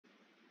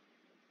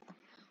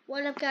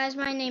What up guys,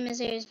 my name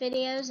is Aries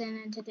Videos,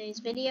 and in today's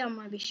video I'm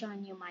going to be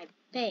showing you my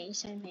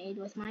base I made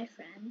with my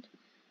friend.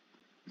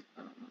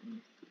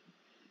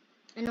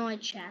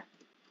 Annoyed chat.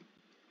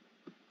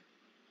 If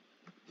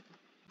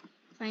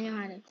I know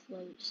how to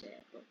close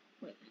it.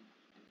 Wait.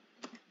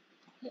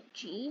 Hit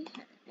G.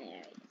 There we go.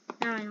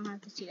 Now I don't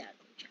have to see that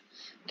picture.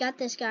 Got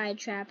this guy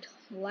trapped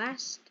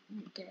last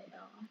day.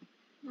 Oh,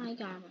 I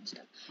got him and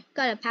stuff.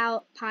 Got a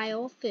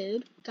pile of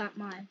food. Got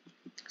my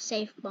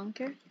safe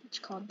bunker. It's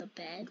called the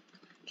bed.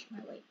 My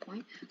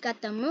waypoint.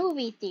 Got the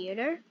movie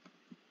theater.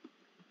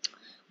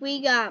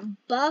 We got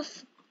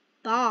Buff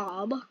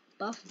Bob.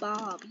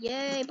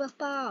 Yay, Buff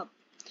Bob.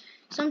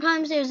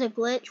 Sometimes there's a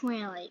glitch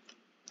where, like,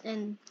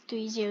 in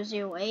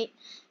 3008,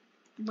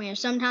 where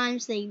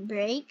sometimes they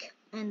break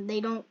and they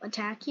don't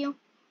attack you.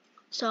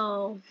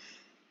 So,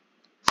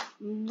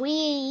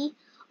 we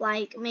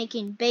like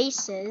making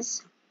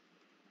bases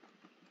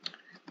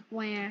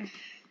where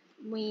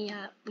we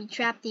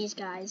trap these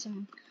guys,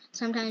 and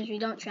sometimes we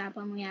don't trap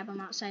them. We have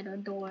them outside our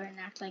door and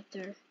act like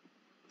they're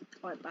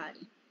our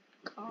body.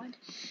 God.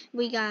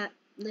 We got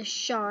the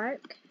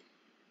shark,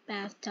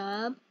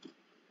 bathtub.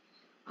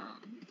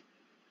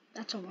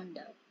 That's a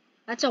window.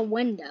 That's a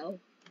window.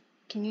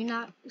 Can you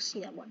not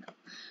see that window?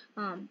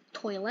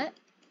 Toilet.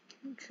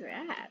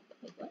 Trap.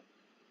 Wait, what?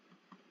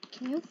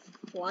 Can you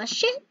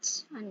flush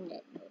it? I didn't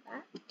know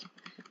that.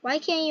 Why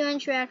can't you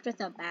interact with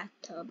a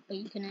bathtub, but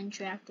you can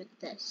interact with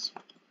this?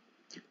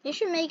 They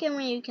should make it where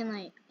you can,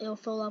 like, it'll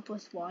fill up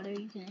with water.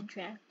 You can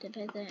interact with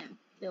it, and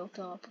it'll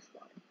fill up with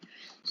water.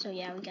 So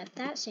yeah, we got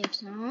that safe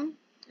zone.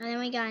 And then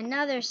we got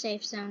another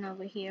safe zone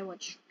over here,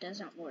 which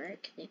doesn't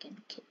work. They can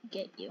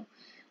get you.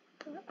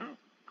 But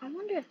I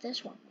wonder if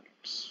this one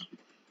works.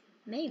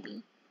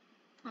 Maybe.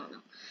 I don't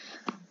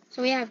know.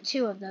 So we have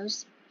two of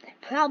those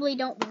that probably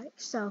don't work.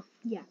 So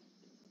yeah.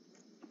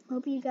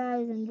 Hope you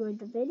guys enjoyed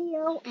the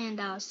video, and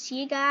I'll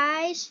see you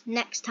guys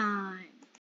next time.